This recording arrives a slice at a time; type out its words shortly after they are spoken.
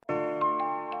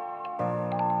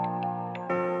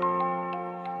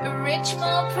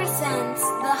Richmo presents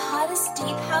the hottest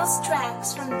deep house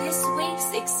tracks from this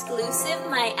week's exclusive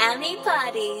Miami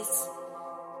parties.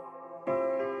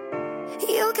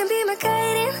 You can be my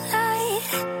guiding light,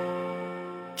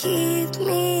 keep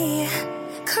me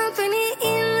company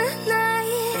in the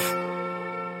night.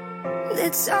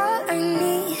 That's all I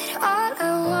need, all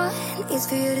I want is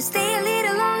for you to stay a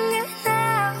little longer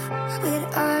now,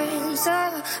 with arms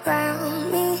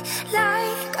around me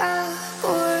like a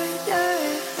border.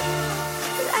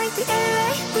 Like the air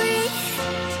I breathe,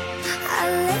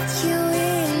 I'll let you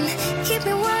in. Keep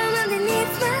me warm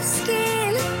underneath my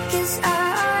skin, 'cause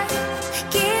I'm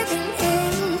giving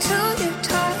in to your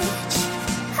touch.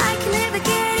 I can never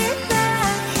get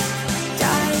enough.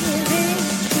 Diving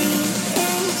deep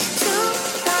into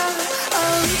the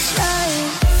ocean.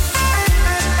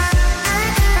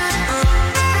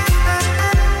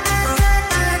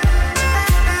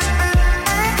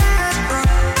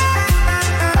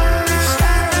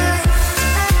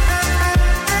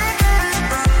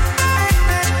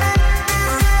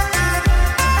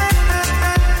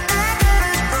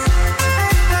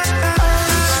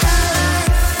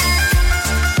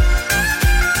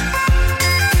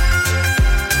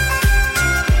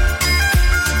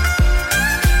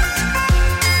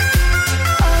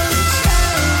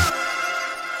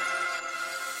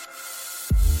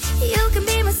 You can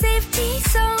be my safety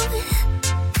zone,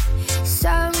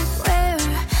 somewhere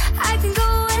I can go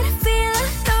and feel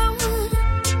alone.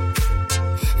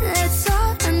 That's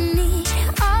all I need,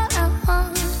 all I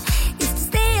want is to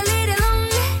stay a little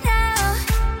longer now.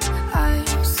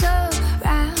 Arms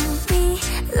around me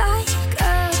like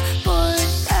a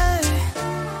border,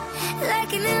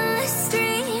 like an endless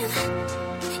stream.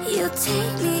 You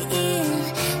take me in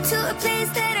to a place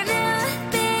that I've never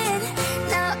been.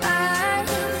 Now I'm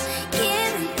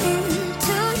giving in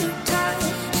to your touch.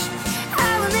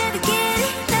 I will never get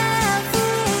enough.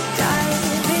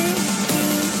 Diving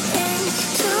deep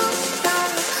into the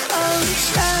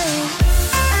ocean.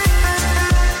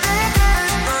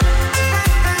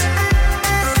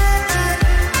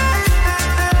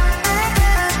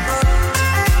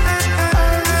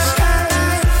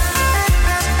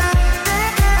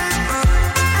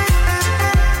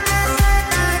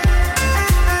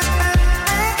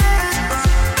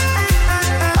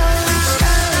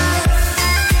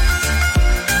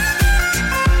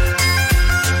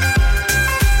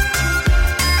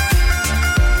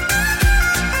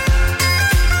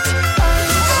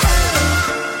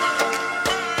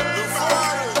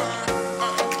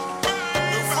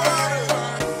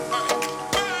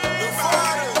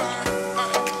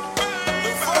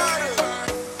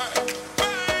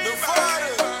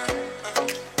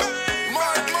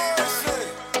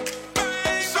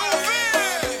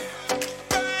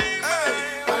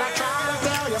 Well, I tried to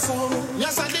tell you so.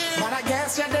 Yes, I did. But I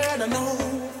guess you didn't know.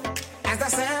 As they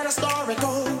said, the story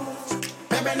goes.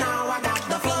 Baby, now I got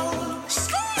the flow.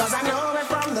 'Cause I know it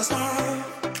from the start.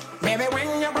 Baby, when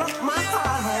you broke my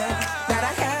heart, that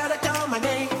I had to come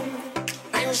again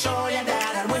and show you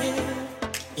that I'd win.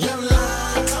 You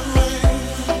lied to me.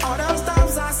 All those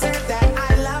times I said that I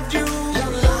loved you. You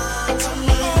lied to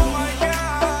me. Oh my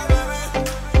God, baby.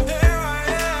 Here I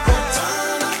am.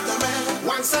 Return of the man.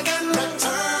 Once again,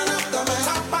 return of the man.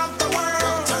 Top of the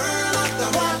world. Return of the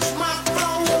man. Watch my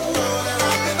flow.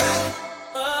 I'll be back.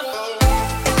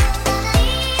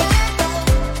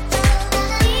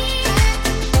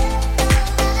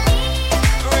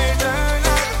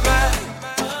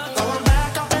 Going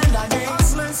back up in the game.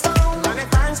 Hustling stone. Many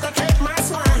times to keep my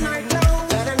swine.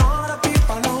 Letting all the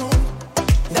people know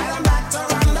that I'm back to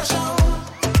run the show.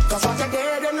 'Cause what you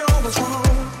did, you know was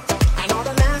wrong. And all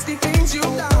the nasty things you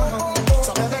done.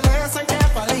 So baby, listen carefully.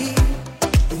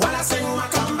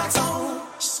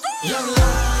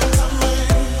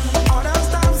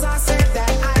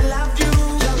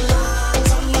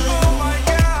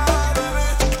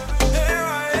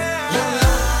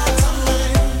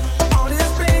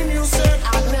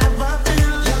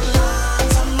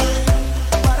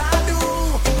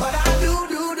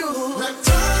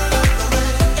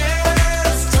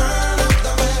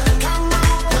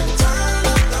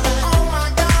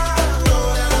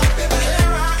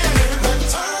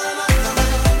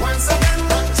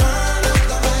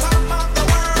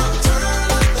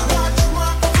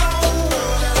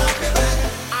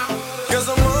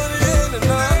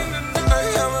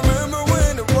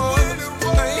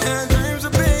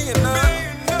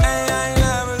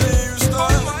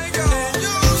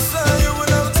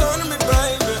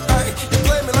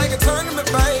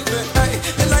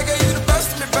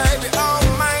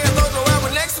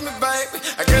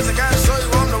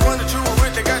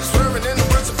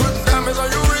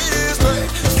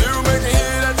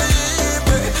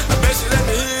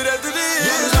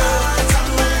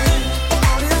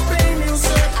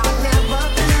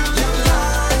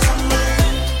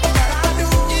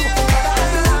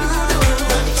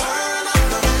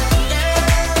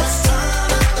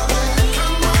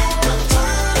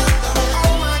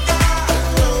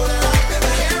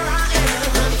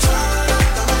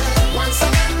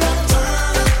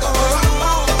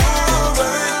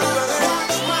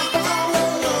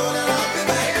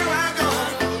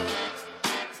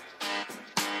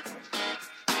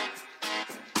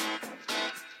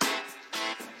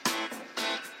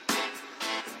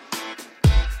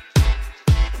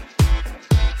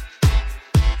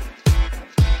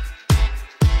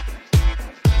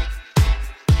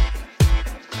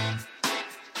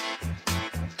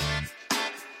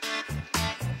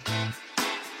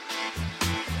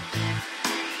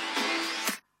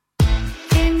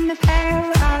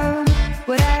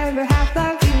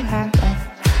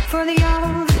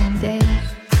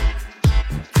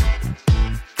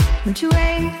 Would you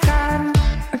wake up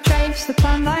or trace the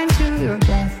plumb line to your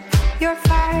death? Your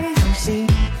final sea.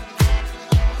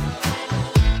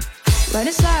 What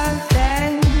is love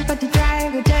then but to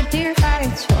drag a dead deer by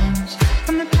its horns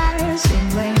from the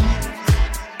passing lane?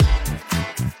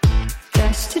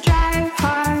 Just to drive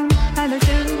home, either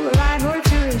to arrive or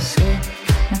to escape,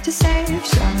 not to save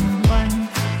someone.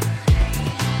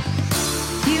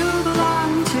 You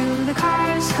belong to the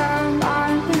cars, come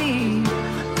on me.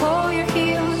 Pull your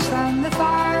heels from the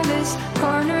farthest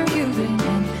corner you've been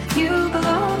in. You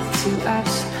belong to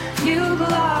us, you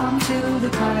belong to the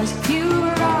cause. You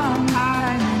were wrong,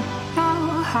 I meant no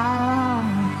harm.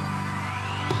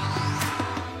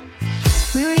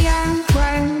 We were young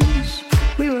ones,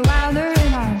 we were wilder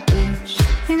in our boots,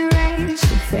 in a race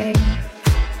to fame.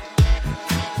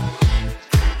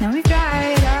 Now we've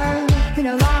dried up, we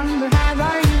no longer have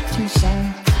our youth to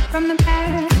say from the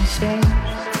past stage.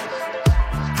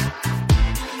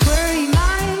 Were you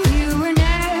mine? You were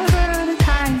never the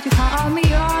kind to call me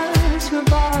yours. We're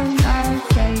born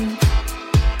afraid.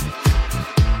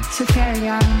 So carry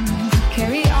on,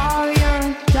 carry all your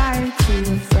life to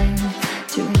a friend,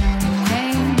 to an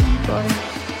unnamed boy.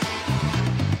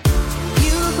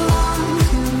 You belong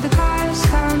to the cars,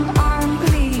 come on,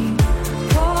 believe.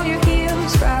 Pull your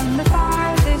heels from the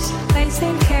farthest place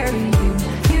they carry you.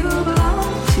 You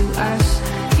belong to us,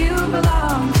 you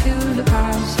belong to the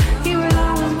cause. You were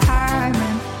long time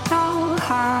and no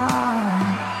harm.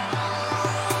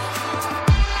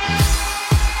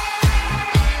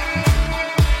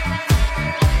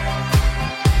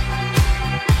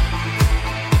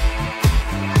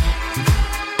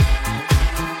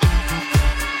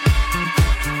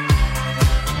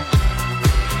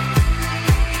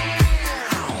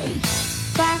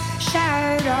 Black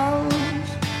shadows,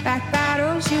 back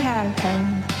battles you have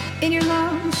held in your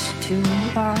lungs too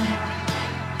long.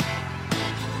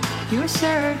 You were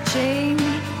searching,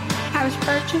 I was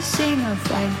purchasing a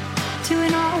flight to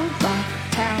an old rock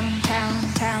town.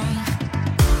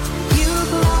 You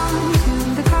belong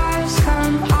to the cars,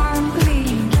 come on,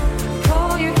 believe.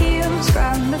 Pull your heels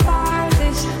from the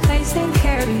farthest place they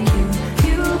carry you.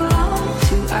 You belong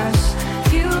to us,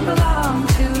 you belong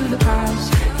to the cause.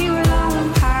 You were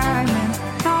long time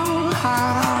and no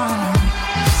harm.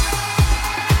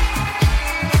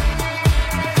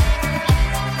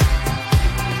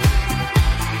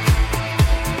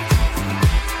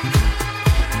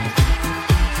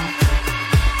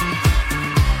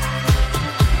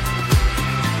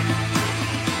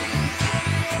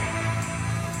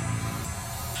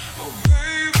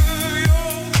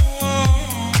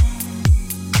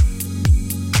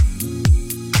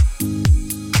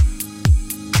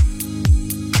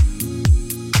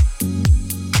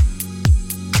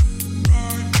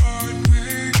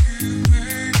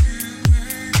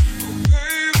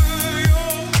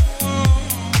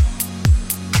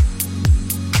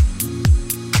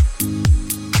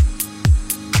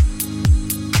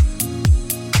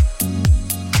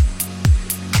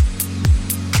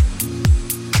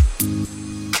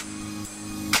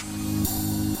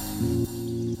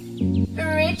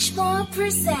 Richmore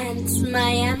presents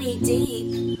Miami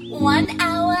Deep. 1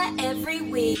 hour every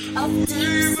week of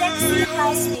deep, sexy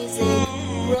house music,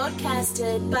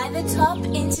 broadcasted by the top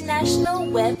international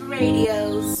web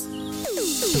radios.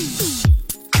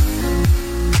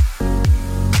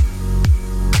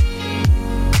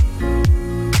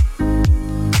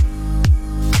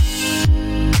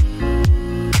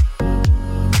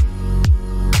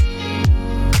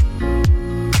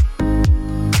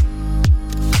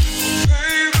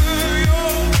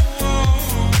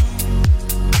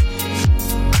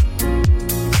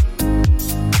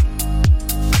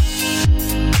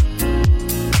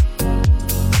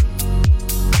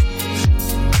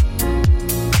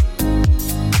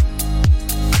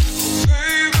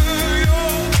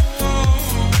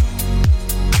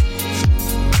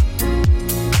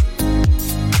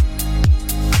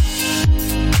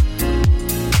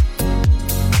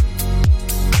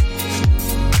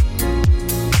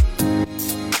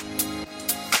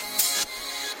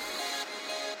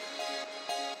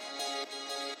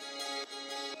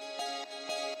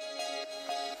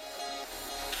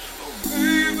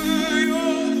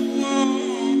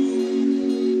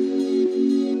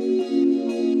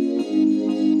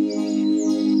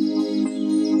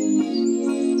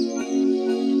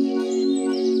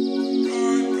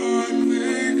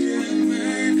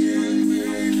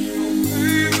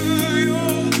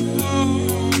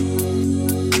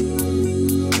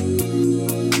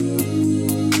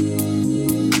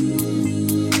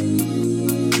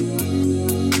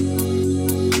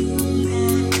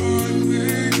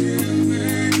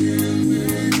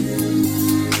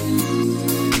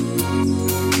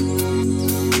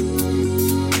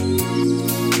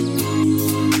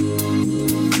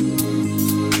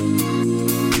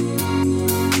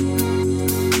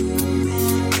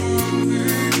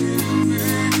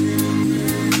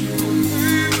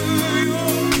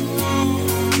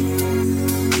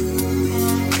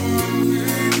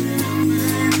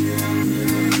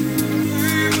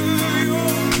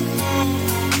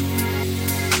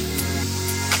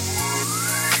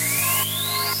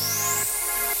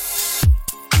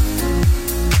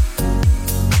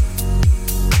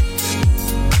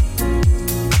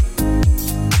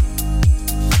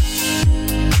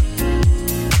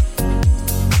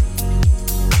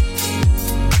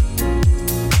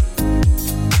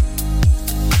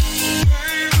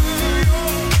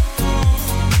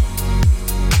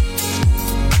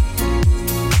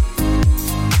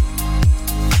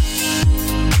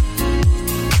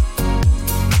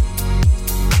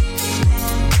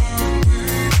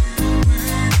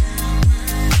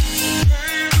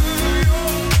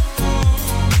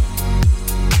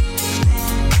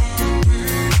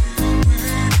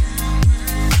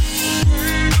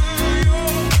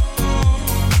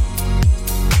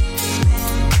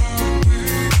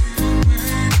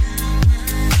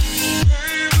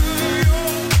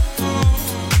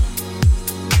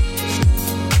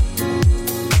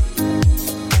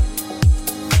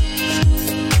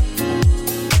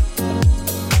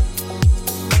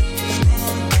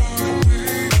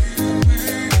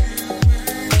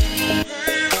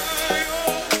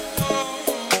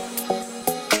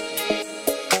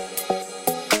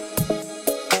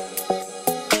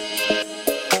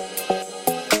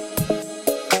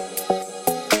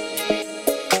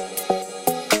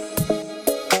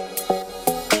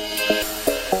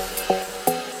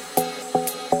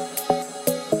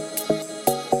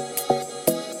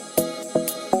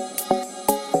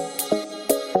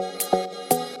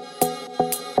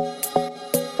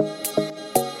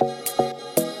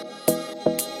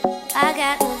 I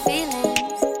got new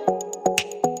feelings.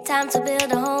 Time to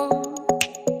build a home.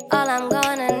 All I'm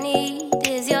gonna need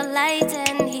is your light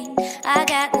and heat. I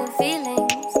got new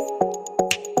feelings.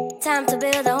 Time to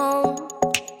build a home.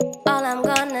 All I'm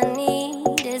gonna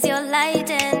need is your light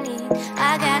and heat.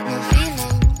 I got new feelings.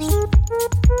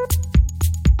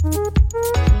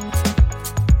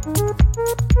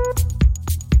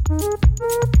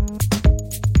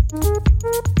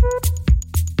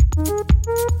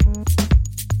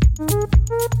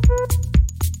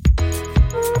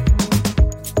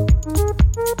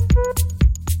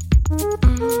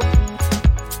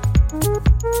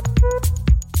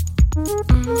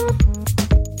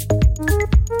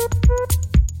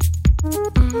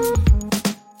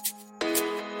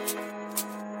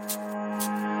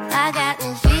 I got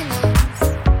new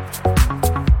feelings.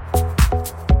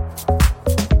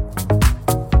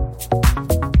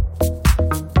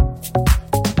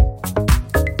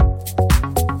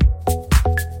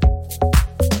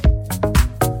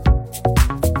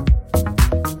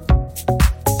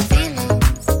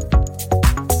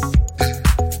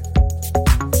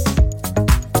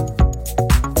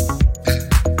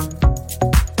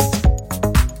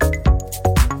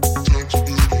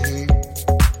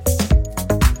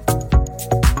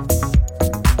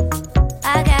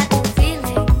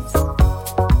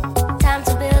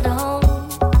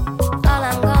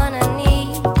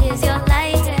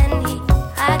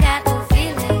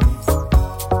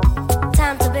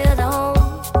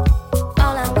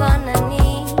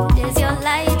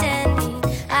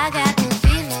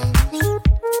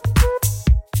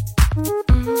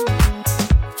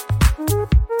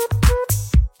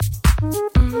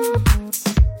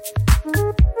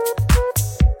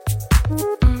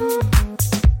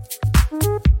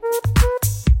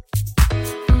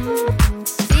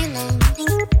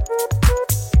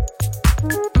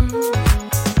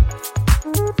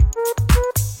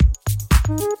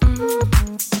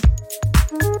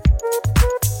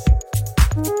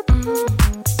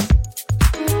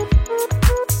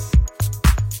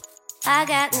 I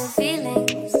got new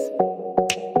feelings.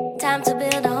 Time to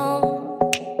build a home.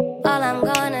 All I'm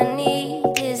gonna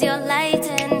need is your light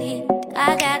and heat.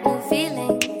 I got new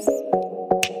feelings.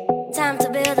 Time to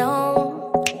build a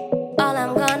home. All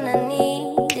I'm gonna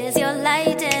need is your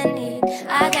light and heat.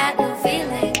 I got new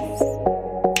feelings.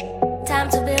 Time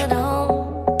to build a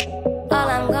home. All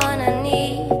I'm gonna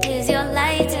need is your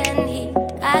light and heat.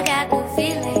 I got new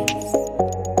feelings.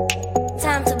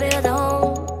 Time to build a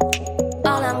home.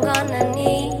 All I'm gonna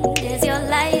need is your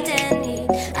light and heat.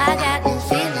 I got new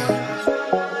feelings.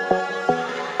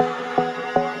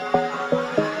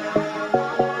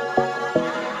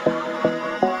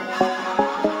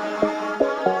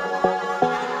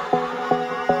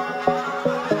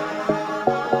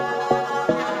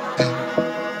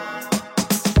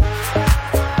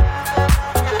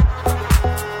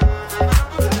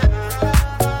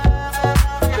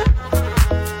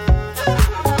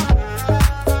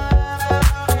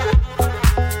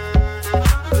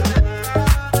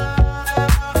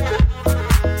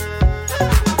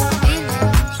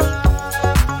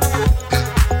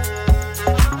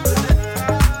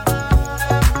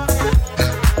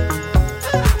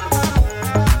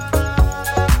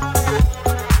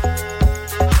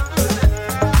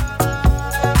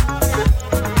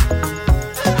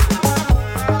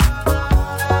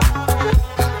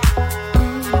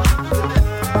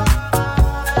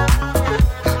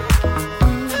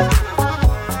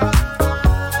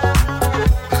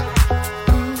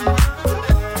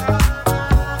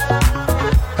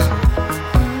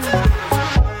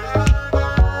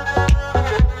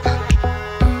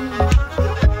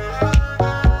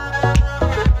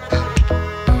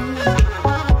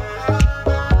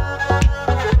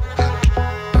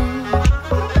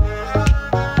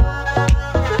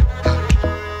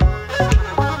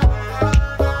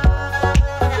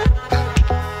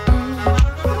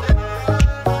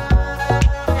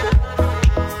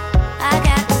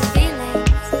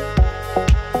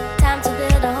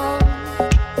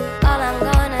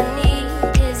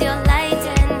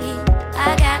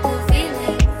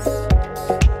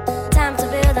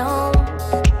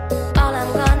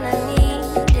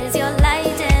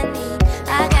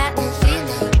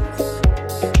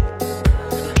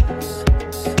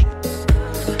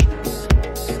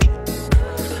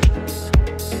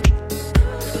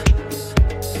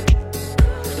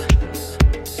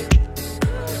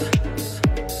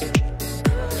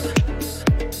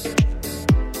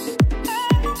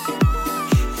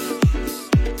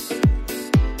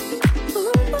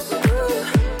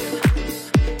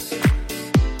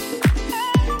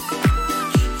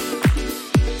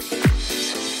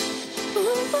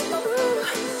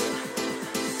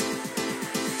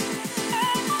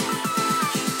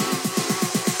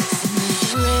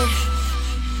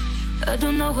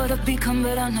 don't know what I've become,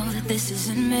 but I know that this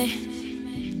isn't me.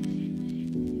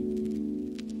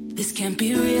 This can't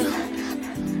be real.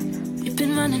 We've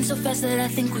been running so fast that I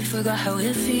think we forgot how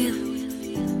it feels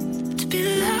to be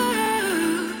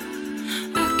loved.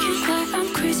 I can't lie,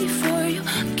 I'm crazy for you.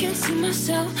 I can't see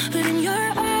myself, but in your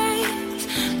eyes,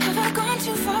 have I gone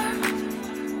too far?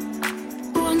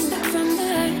 One step from the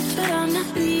edge, but I'm not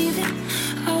leaving.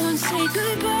 I won't say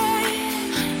goodbye,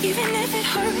 even if it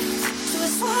hurts. So I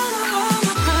swallow all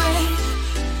my pride,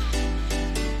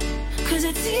 'cause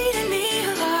it's eating me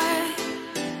alive.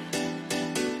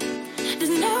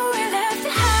 There's nowhere left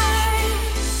to hide.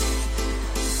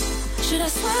 Should I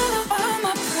swallow all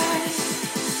my pride?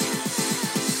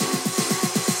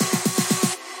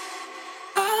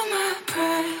 All my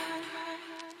pride.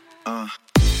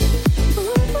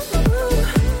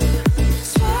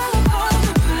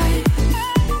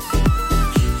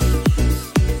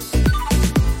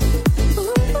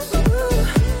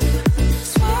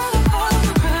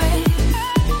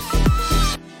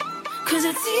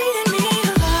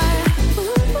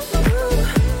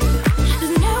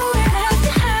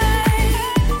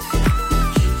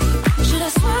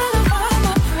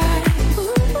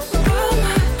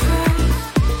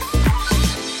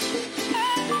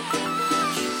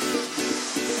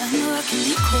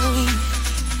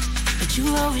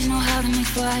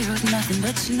 Fire with nothing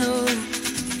but snow.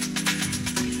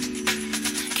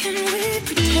 Can we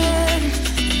pretend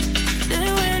that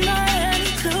we're not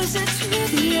any closer to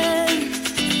the end?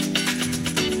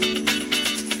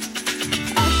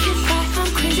 I can't lie,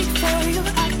 I'm crazy for you.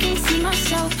 I can see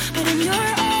myself, but in your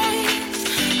eyes,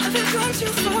 have I gone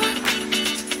too far?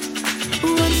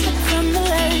 One step from the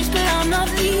ledge, but I'm not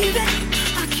leaving.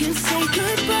 I can't say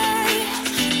goodbye,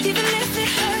 even if it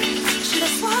hurts. Should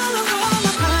I swallow all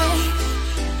my pride?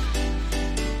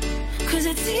 'Cause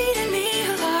it's eating me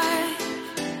alive.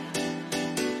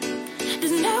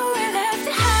 There's nowhere left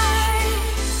to hide.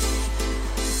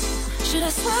 Should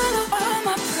I swallow all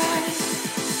my pride?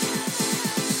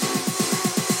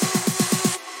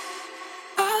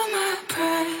 All my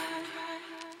pride.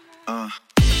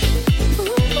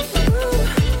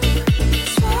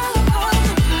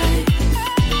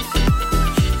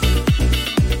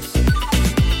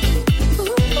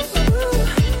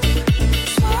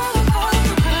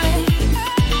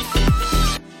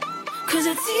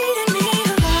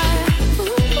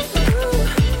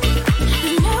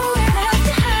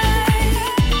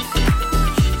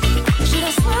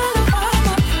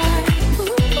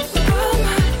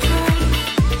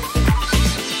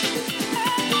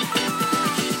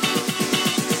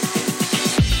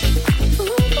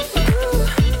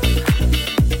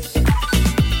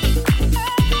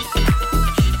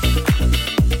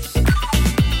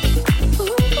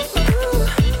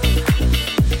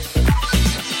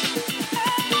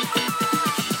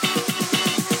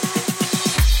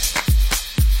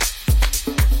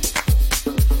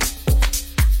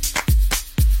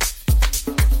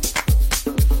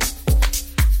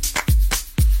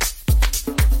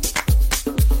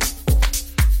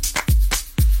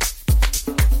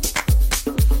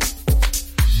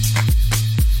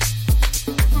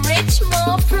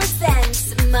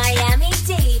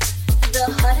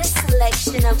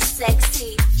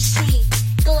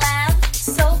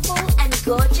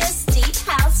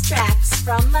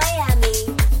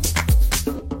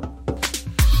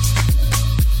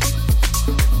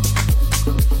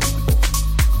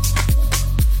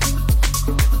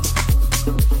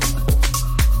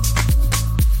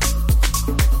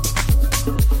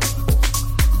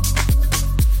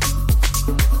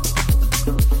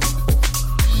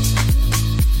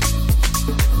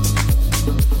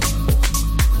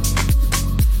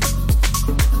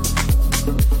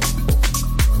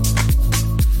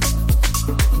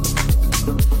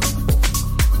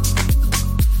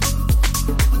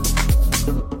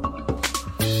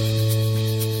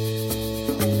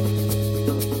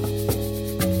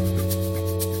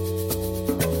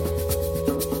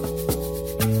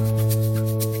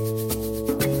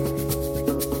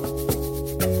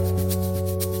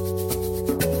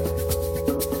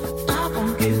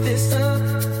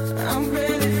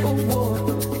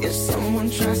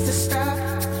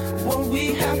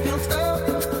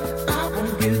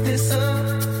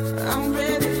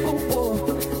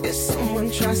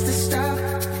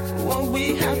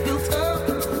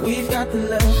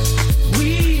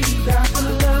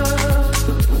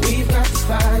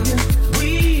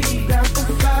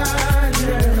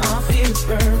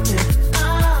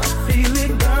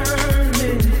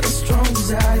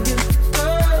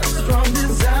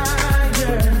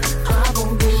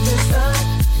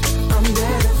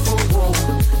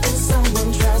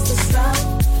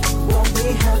 Won't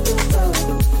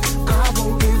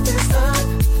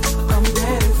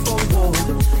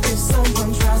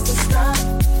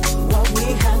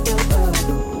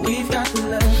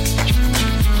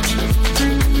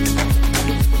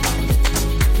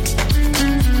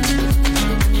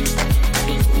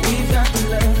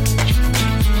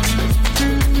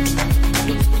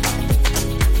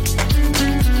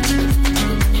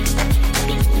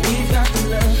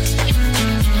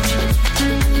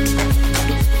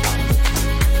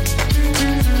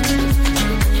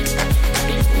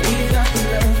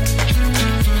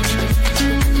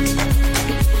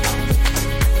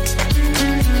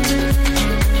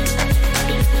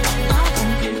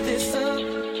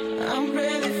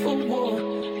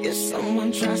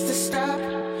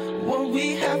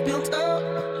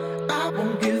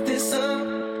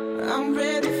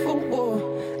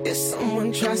If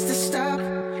someone tries to stop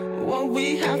what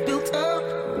we have built up,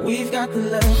 we've got the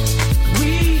love.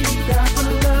 We've got the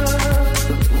love.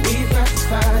 We've got the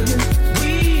fire.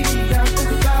 We've got the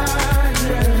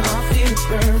fire. I feel it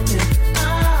burning. I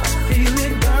feel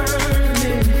it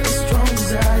burning. A strong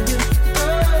desire.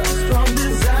 A strong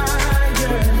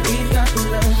desire. We've got the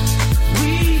love.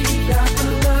 We've got the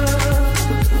love.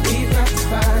 We've got the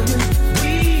fire.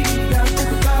 We've got the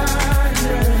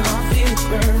fire. I feel it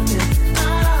burning. I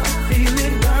feel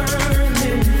it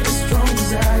burning. A strong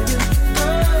desire.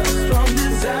 A strong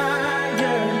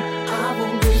desire. I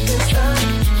won't give this up.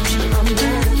 I'm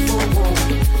ready for war.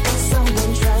 If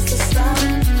someone tries to stop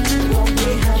what we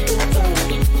have built up,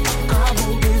 I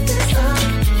won't give this up.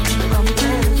 I'm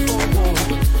ready for war.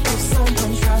 If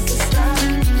someone tries to stop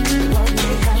what we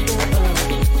have built up,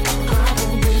 I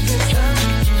won't give this up.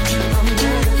 I'm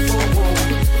ready for war.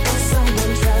 If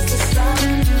someone tries to stop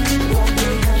what we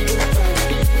have built up,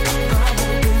 I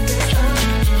won't give this up.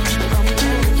 I'm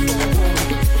ready for war.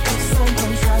 If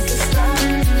someone tries to stop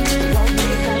what we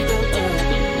have built up,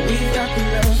 we've got the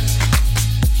love.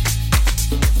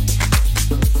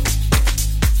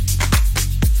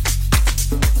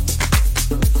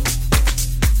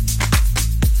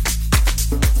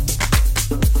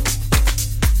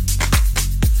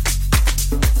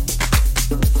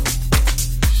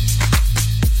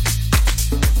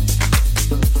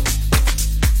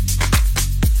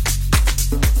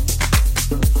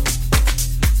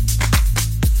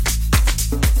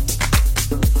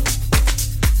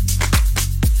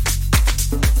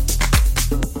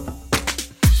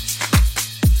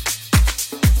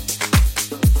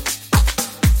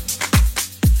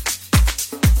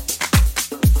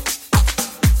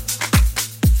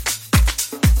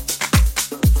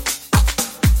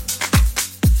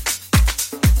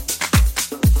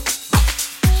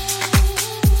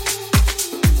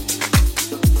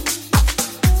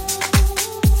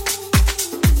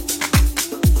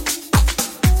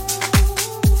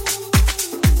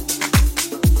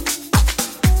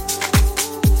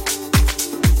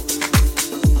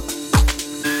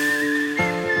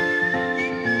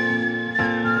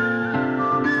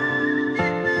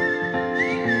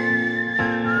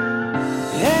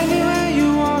 Anywhere you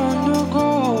wanna go,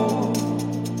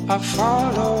 I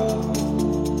follow.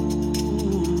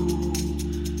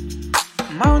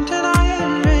 Mountain high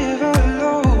and river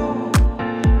low,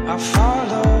 I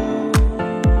follow.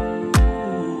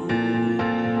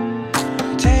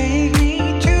 Take me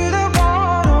to the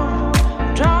bottom,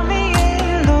 drop me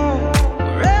in low,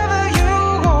 wherever you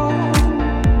go.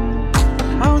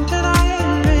 Mountain high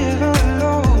and river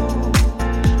low,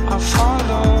 I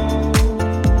follow.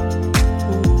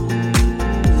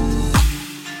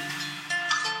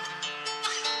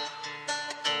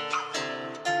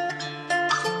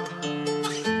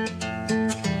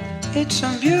 It's a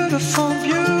beautiful,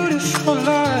 beautiful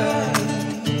life.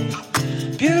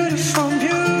 Beautiful,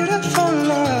 beautiful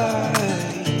life.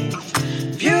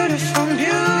 Beautiful,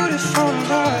 beautiful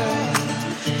life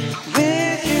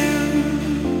with you.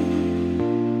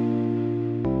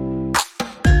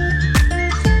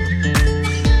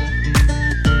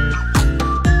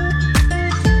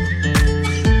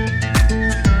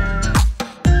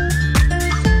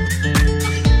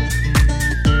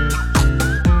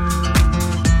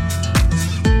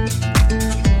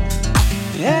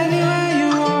 Anywhere you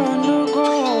wanna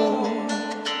go,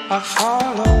 I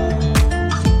follow.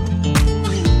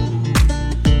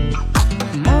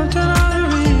 Mountain on the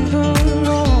river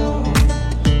low,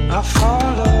 I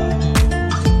follow.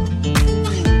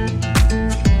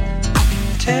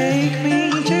 Take me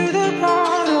to the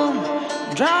bottom,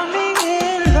 drown me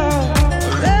in love,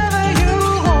 wherever you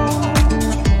go.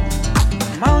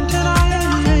 Mountain on the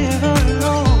river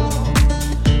low,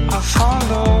 I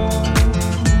follow.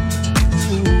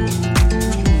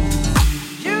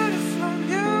 Beautiful,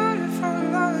 beautiful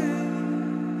life.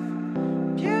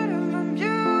 Beautiful,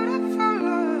 beautiful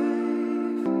life.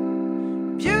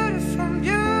 Beautiful,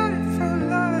 beautiful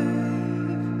life.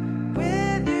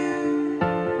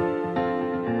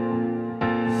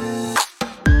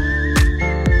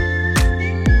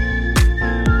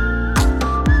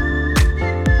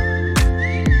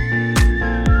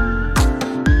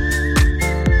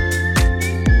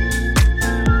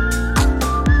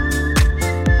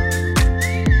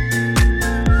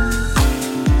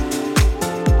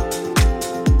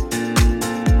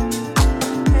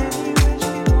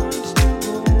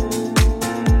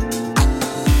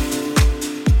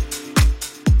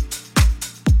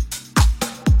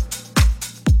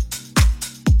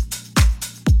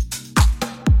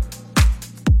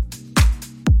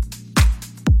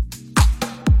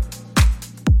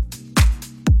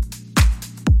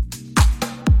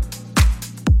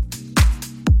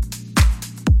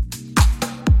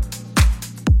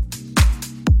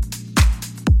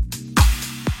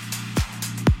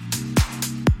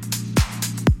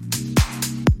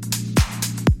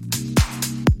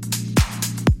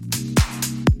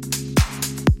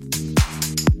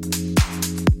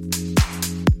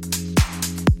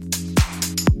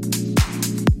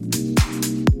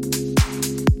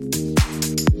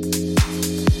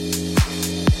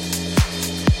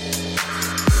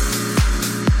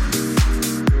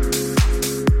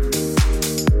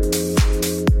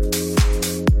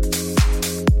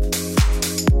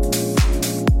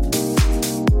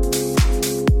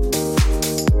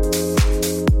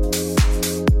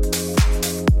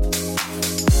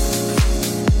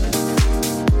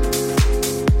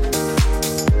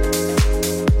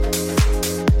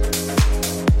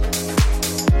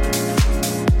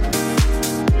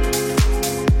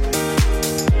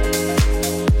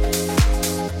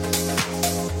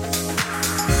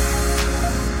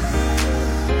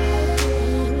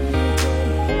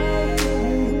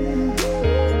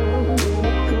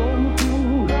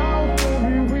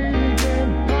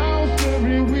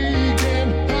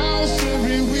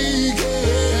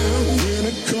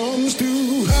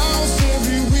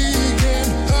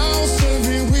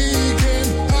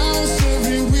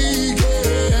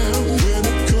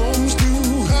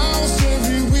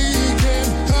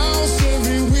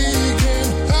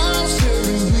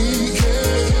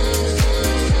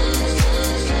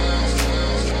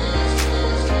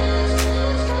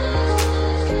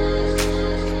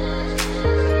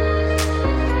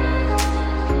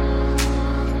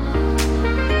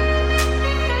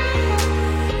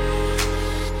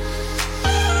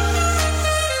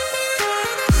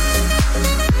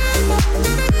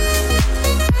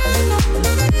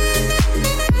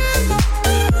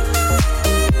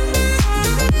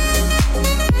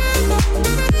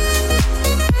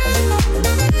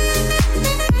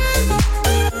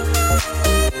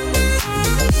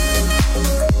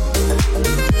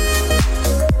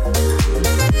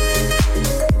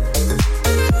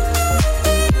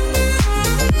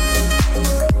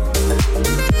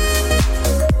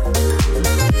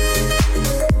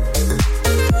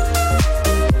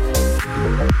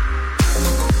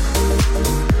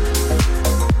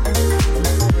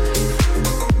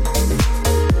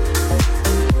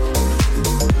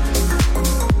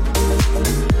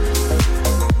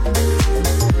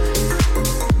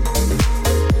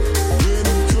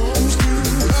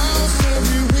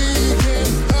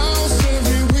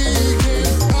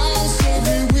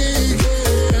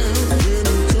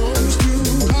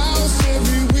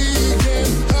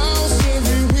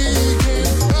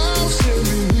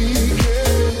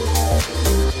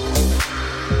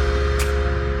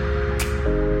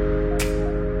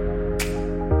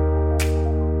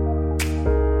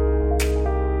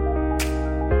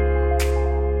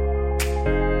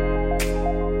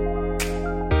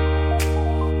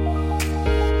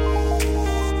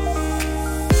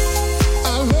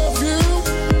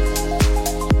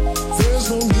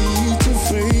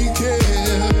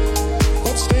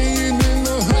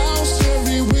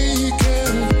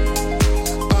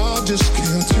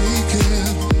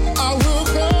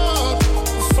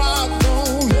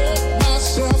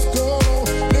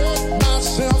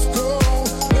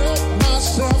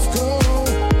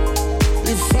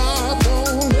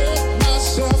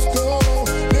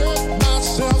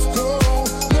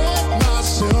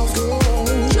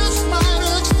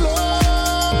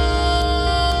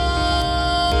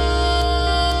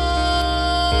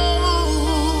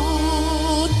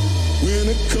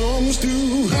 comes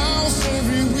to house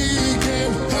every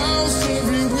weekend, house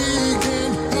every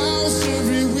weekend, house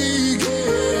every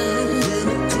weekend.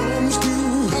 When it comes to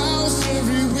house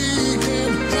every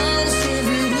weekend, house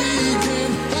every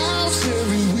weekend, house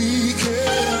every weekend.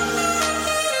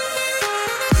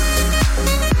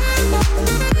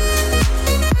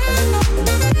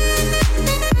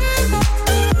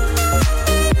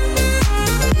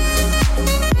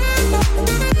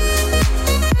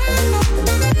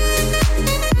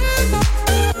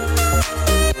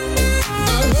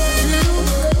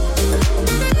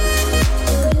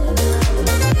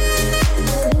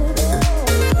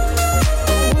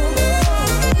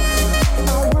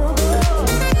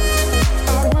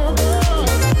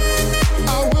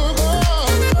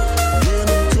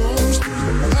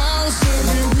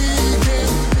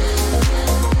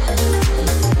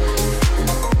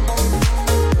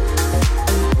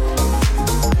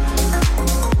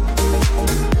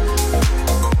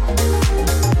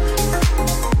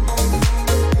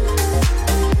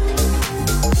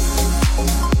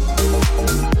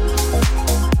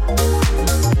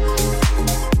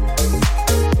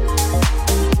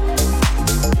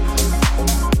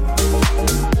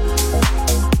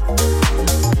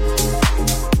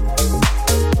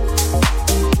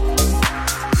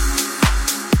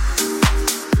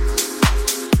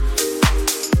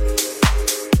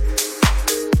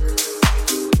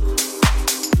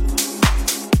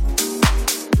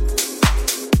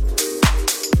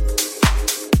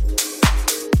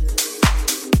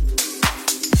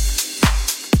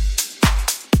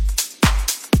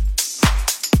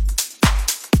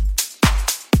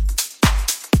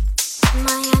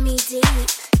 Miami Deep.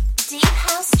 Deep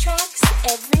house tracks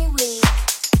every week.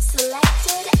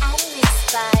 Selected and mixed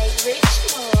by Rich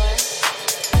Moore.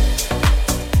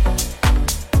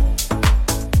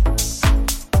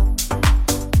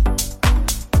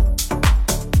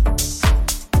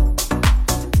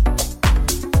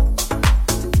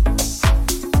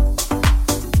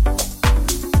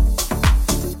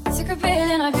 Took a pill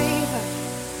in Ibiza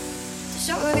to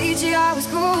show Avicii I was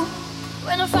cool.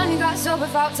 When I finally got sober,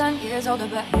 about 10 years older,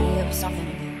 but hey, it was something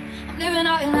to do. I'm living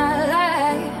out in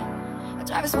LA. I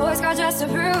drive a sports car just to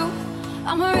prove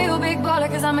I'm a real big baller,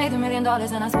 cause I made $1 million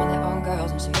and I spent it on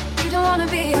girls and shit. You don't wanna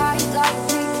be high like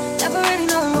me, never really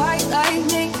knowing white like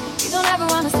me. You don't ever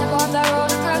wanna step off that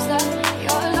roller coaster,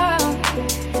 you're alone.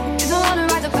 You don't wanna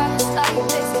ride the bus like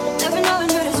this, never knowing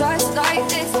who to trust like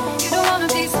this. You don't wanna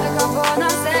be stuck up on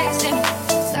that stage singing,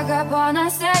 stuck up on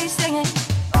that stage singing.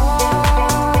 Oh,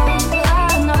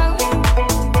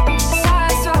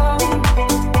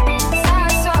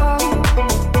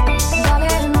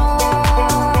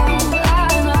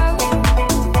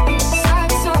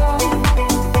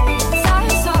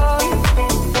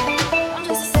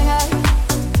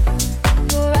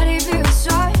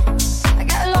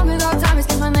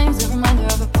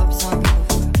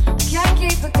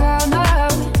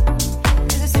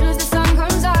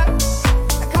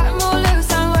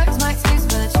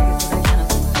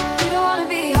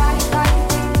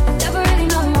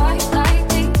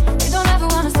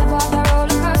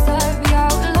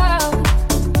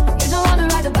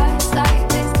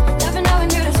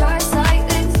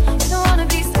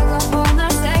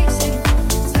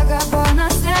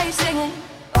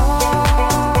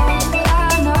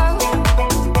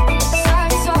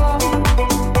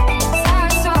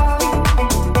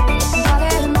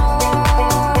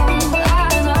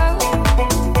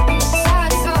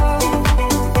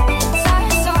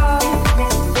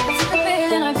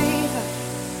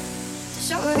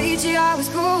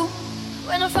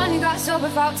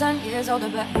 about 10 years older,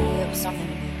 but hey, it was something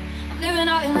to do. I'm living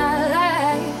out in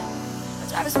LA. I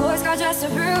drive a sports car just to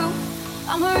prove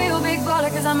I'm a real big baller,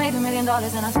 cause I made $1 million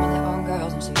and I spent it on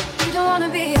girls and shit. You don't wanna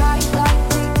be high like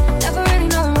me, never really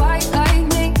knowing white like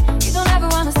me. You don't ever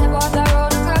wanna step off that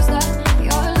roller coaster,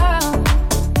 you're alone.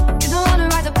 You don't wanna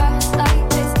ride the bus like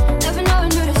this, never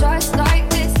knowing who to trust like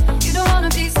this. You don't wanna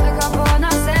be stuck up on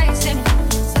that stage singing,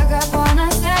 stuck up on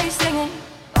that stage singing.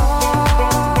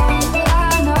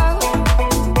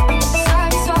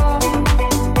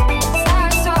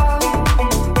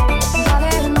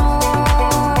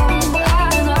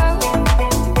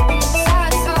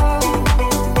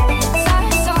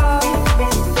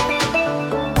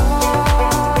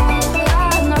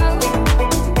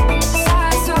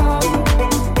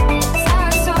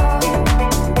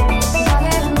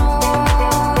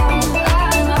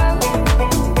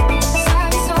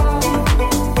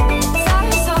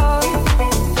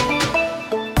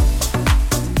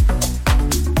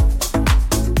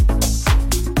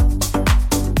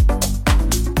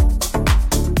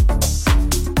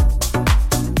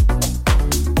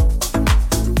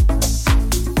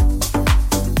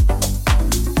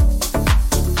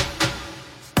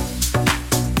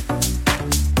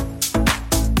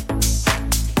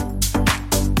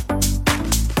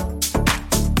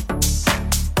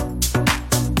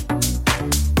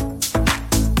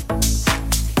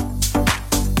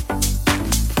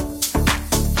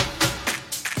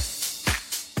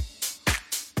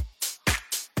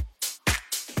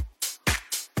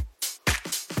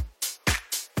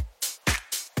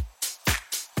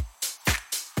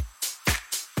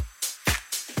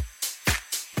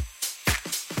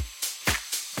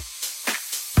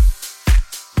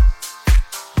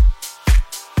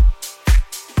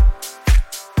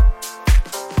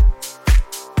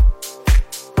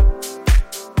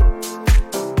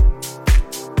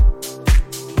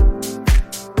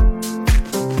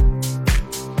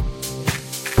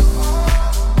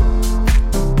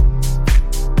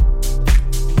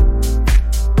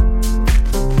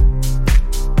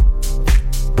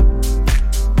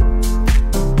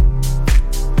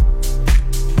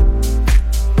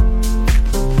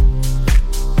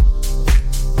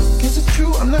 Is it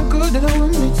true I'm not good at all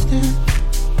understand?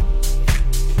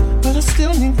 But I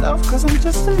still need love cause I'm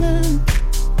just a man.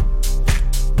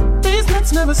 These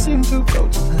nights never seem to go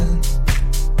to plan.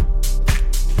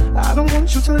 I don't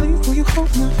want you to leave, will you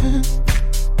hold my hand?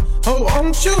 Oh,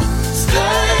 won't you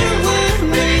stay with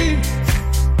me?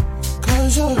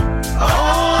 Cause you're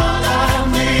all I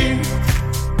need.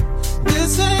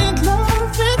 This ain't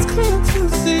love, it's clear to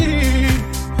see.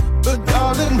 But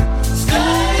darling,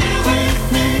 stay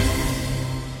with me.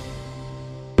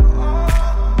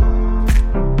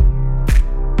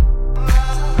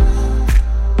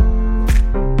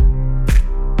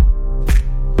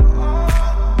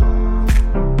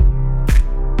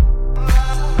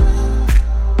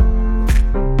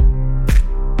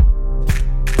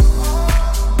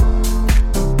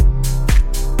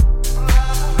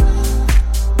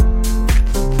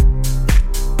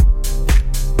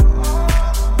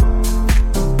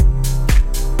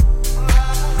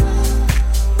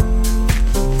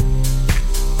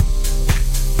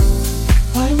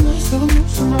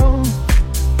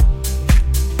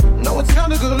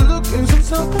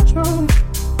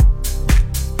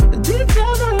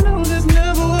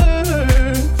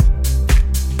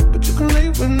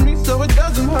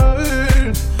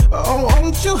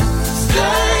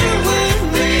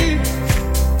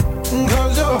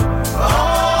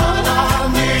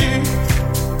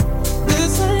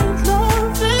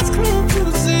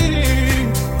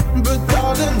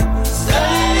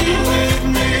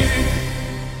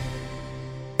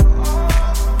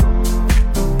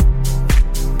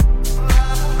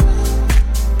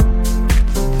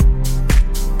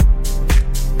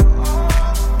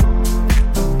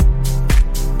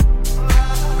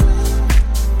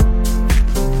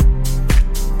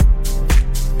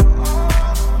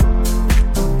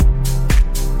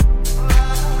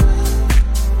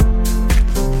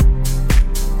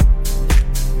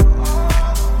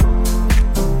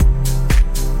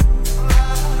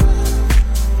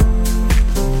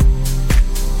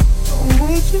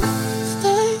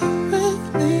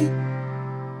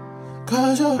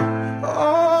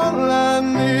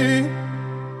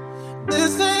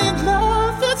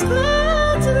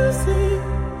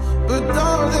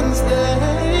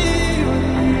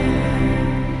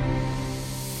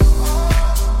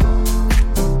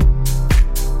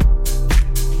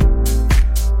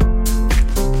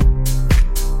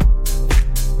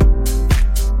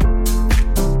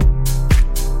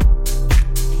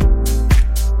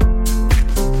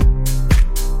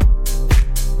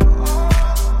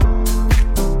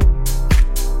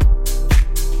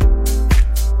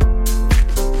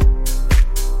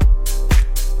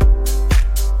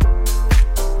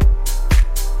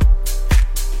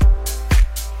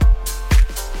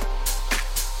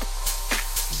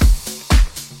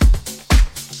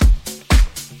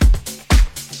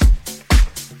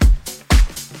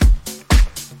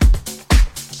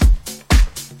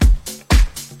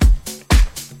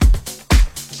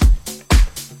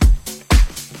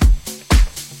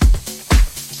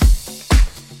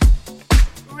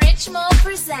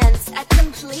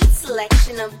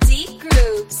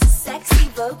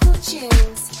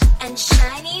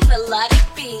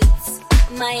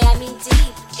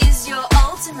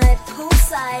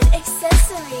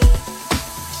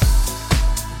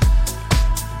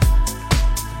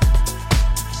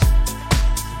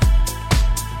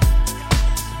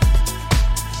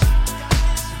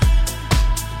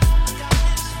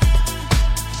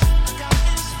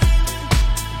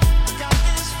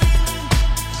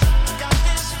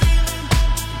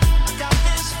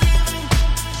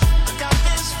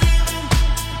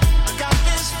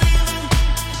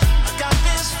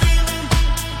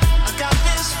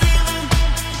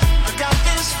 I got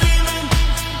this feeling.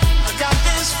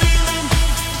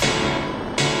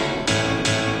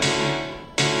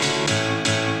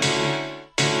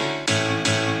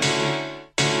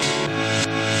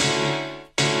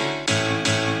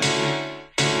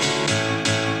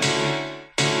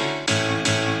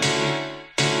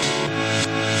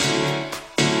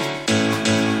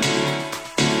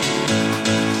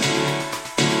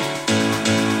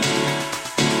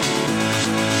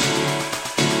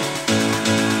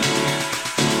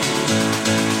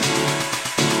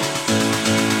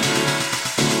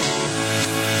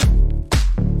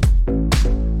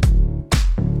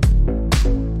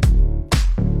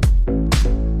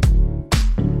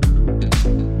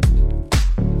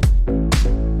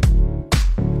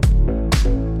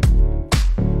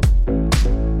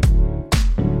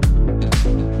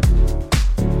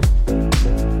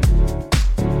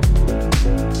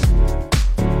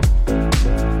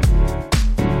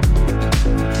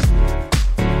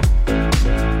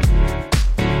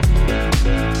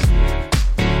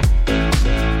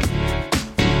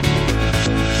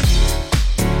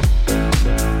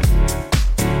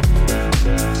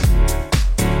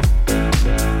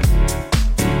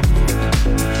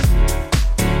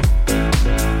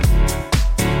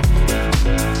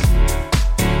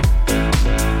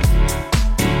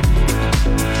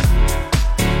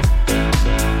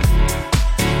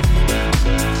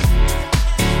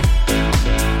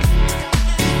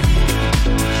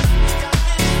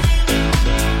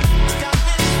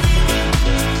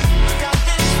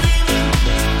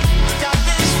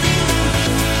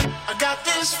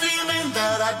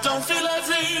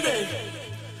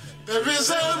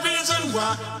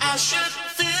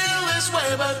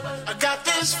 way, but I got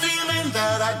this feeling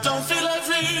that I don't feel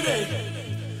every day.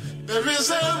 There is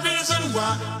a reason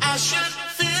why I should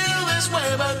feel this way,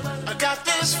 but I got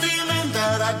this feeling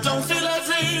that I don't feel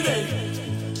every day.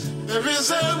 There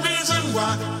is a reason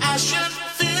why I should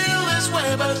feel this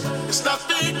way, but it's not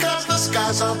because the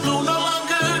skies are blue, no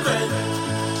longer gray.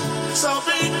 It's all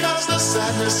because the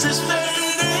sadness is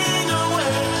fading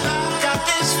away. I got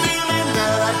this feeling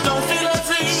that I don't feel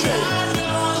every day.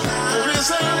 There is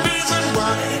a reason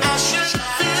why I should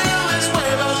feel this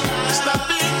way, but it's not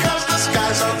because the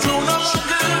skies are blue, no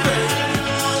longer gray.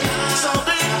 It's all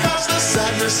because the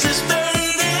sadness is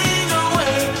fading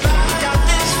away. I got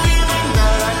this feeling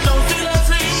that I don't feel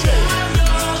every day.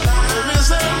 There is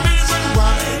a reason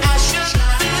why I should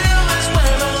feel this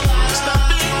way, but it's not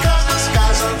because the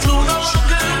skies are blue, no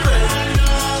longer gray.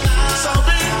 It's all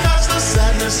because the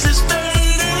sadness is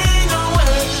fading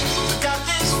away. I got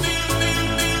this feeling.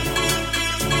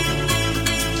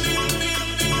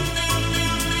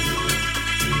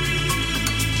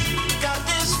 Got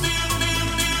this feeling.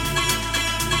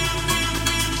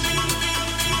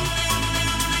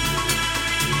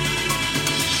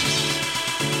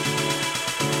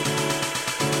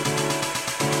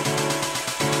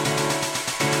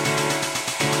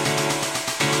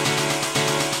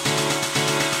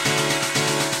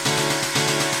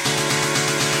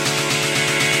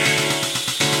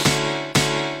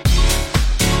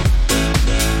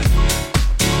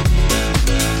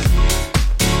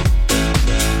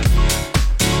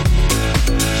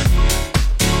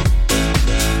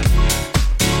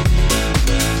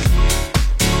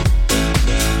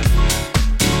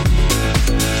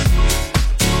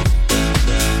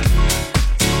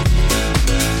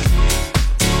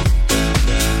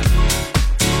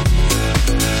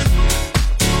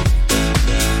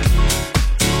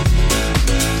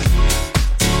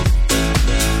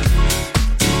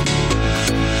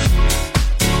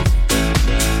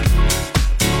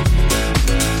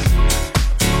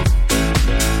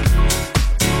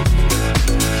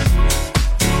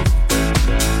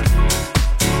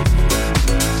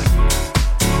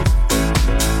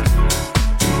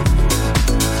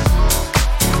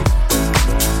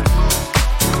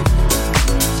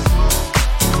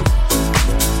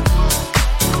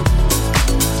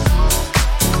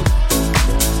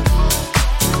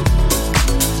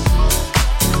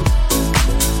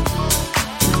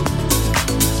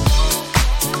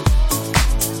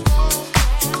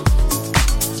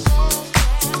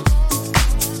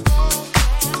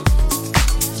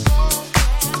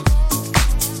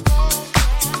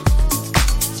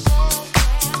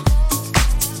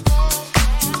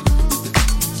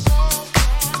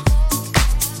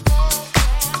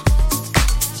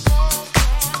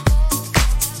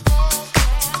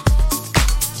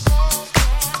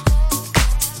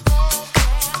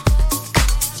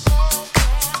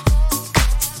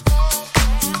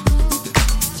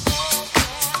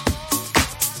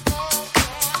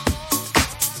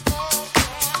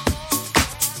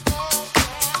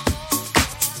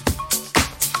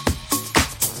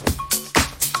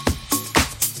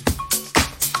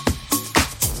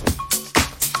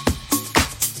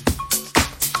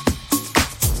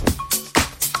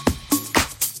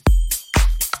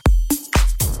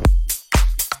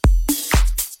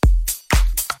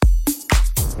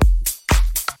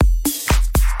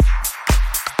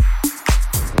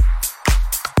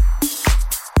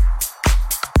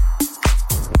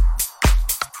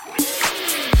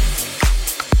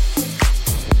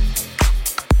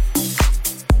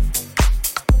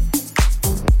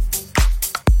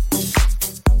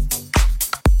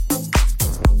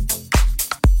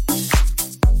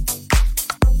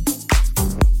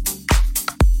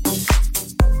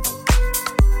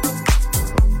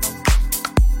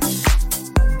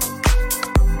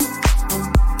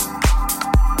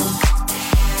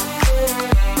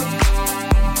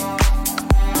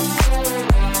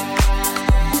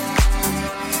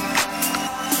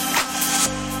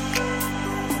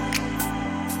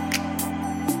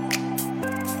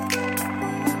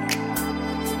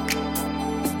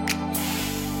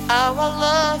 Our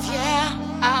love,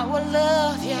 yeah, our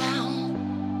love,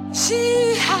 yeah.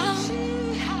 See how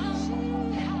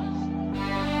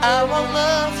our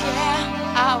love,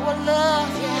 yeah, our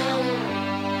love,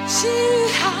 yeah. See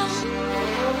how.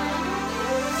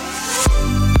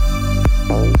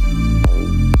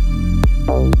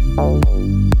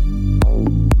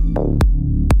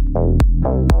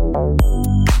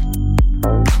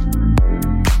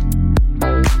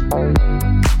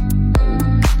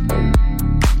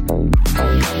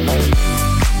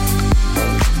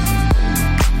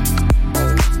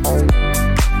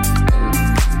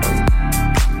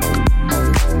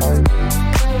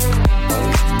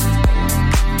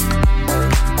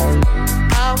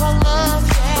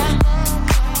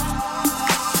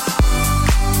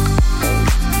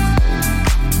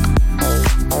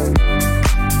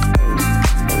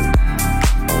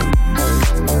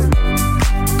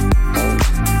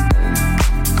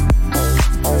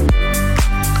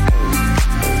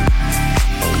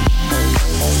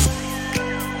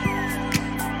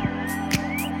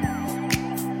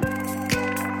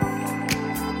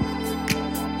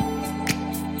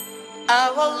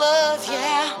 our love,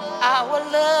 yeah, our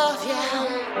love,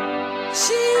 yeah.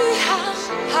 See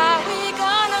how we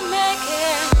gonna make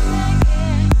it.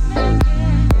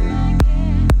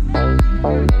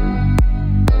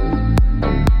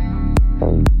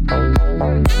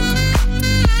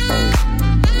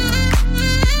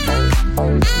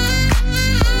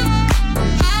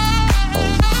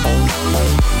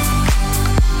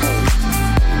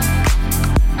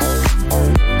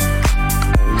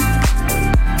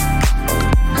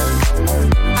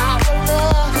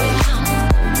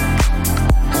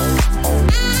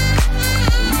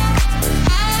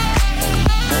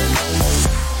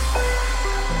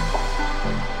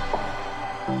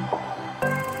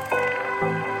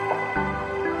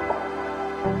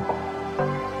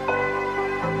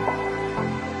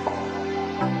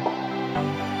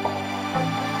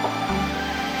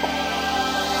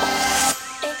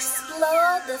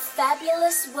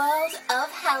 Fabulous world of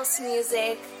house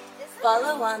music.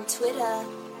 Follow on Twitter,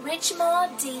 Richmore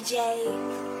DJ.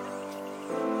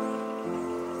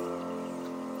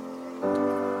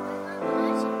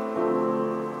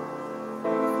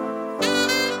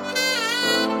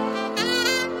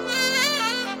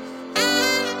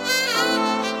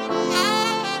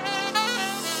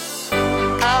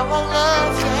 Our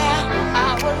love, yeah,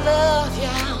 our love,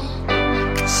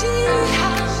 yeah. See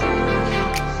how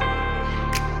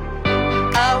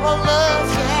our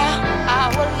love, yeah,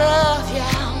 our love,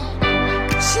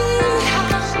 yeah. See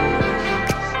how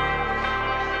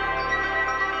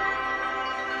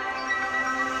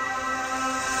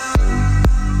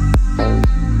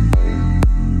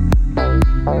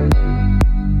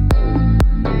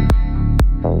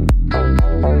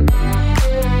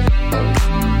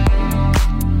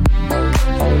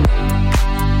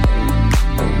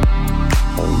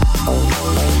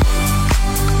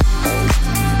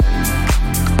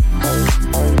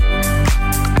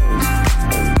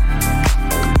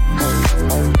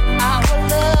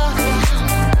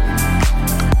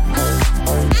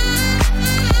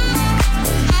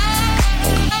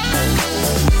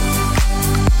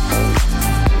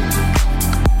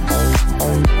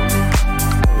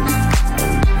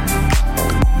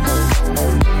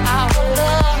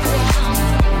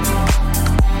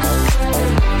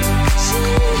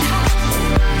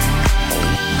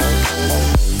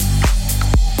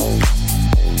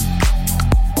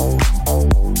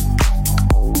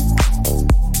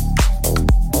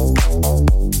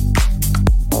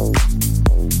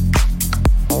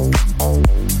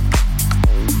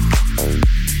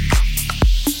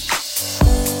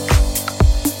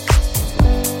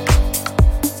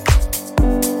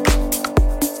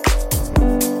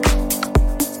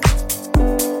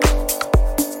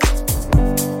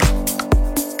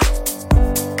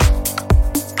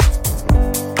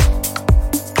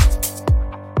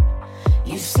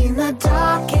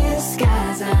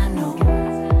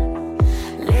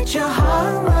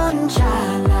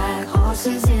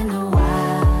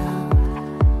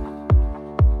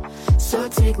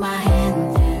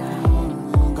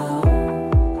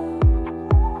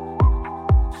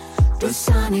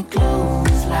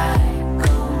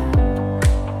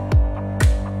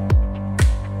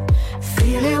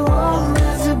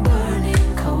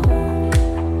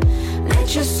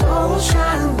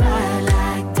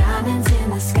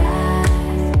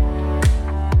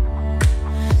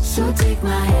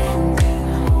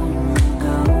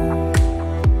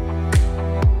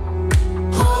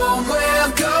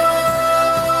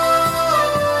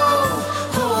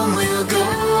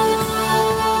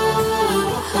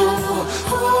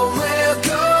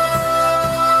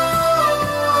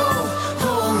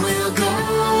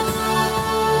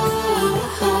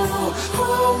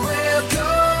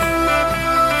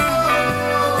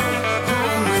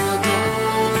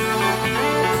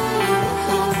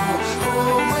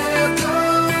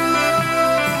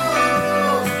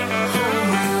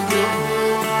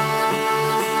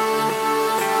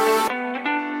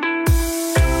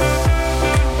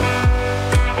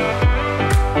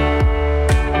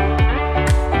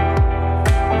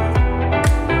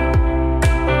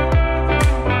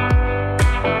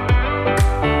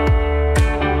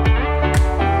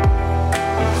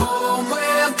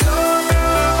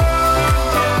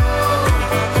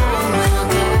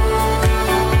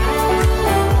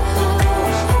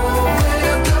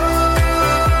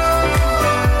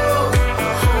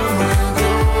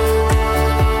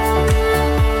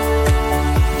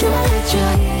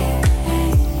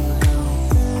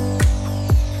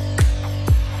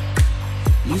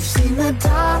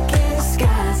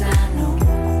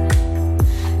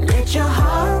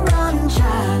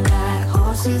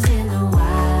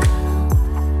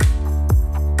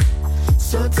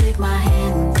So take my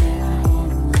hand and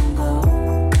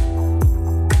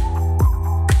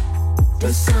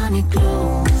The sun it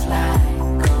glows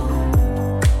like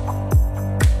gold.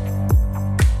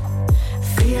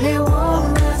 Feel it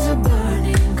warm as a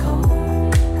burning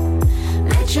coal.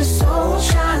 Let your soul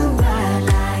shine bright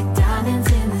like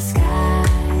diamonds in the sky.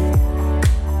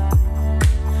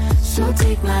 So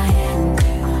take my hand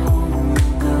and home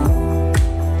we'll go.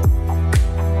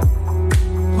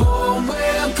 Home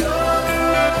we'll go.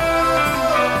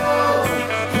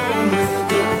 Home we'll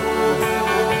go.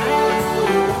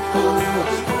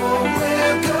 Home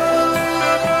we'll go. Home we'll go.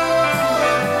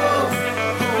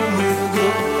 Home we'll go.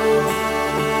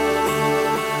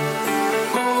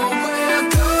 Home we'll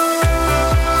go.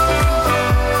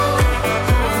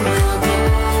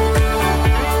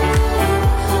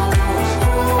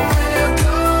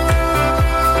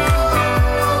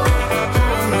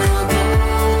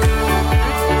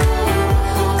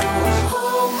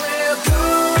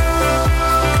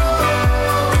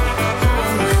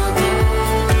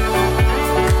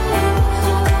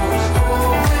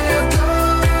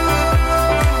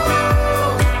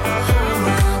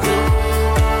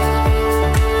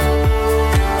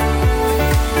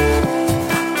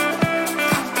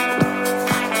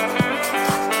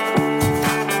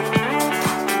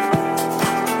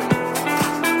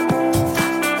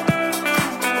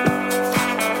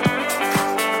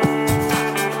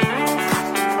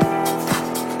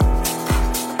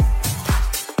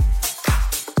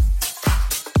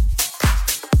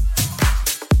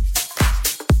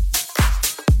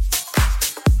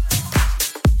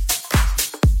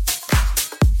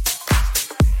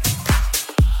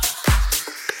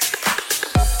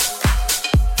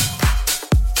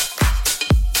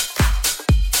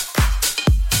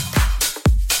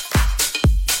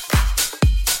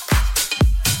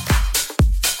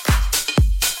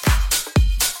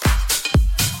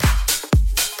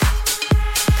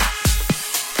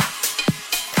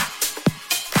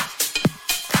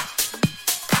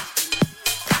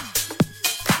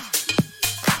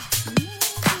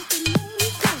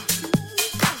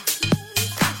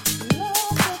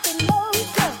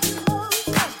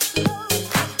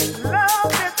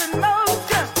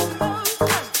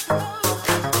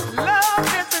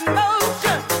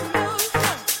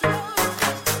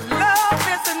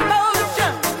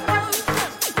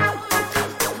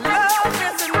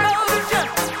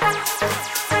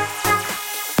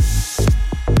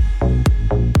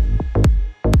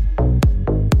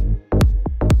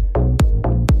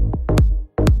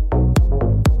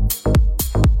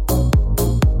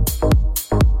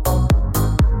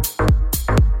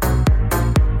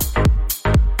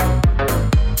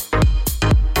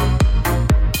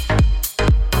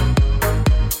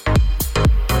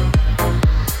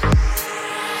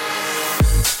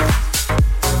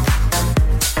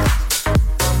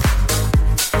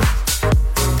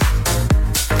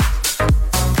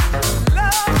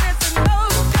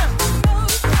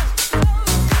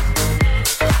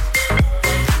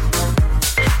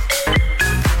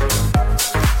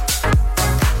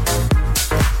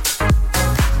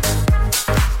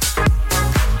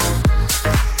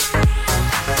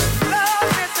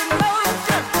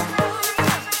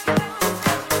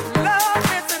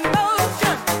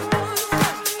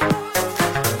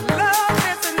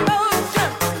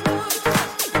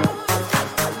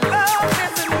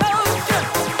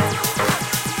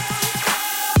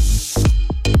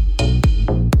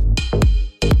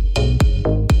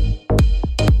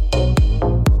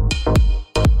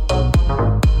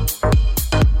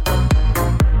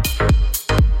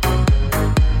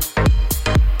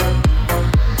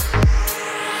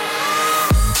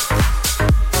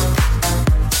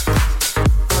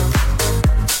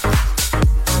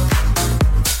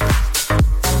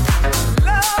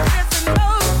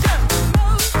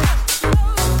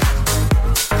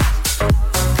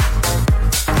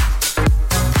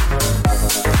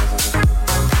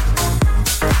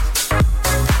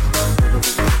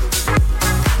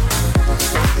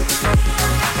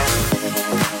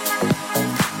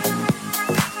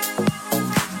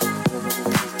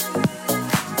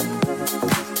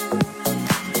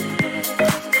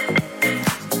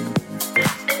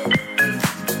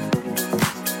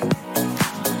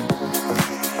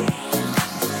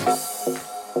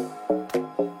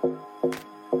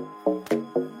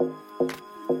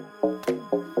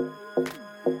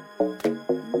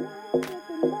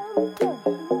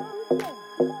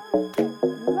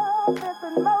 Love is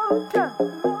in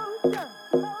motion.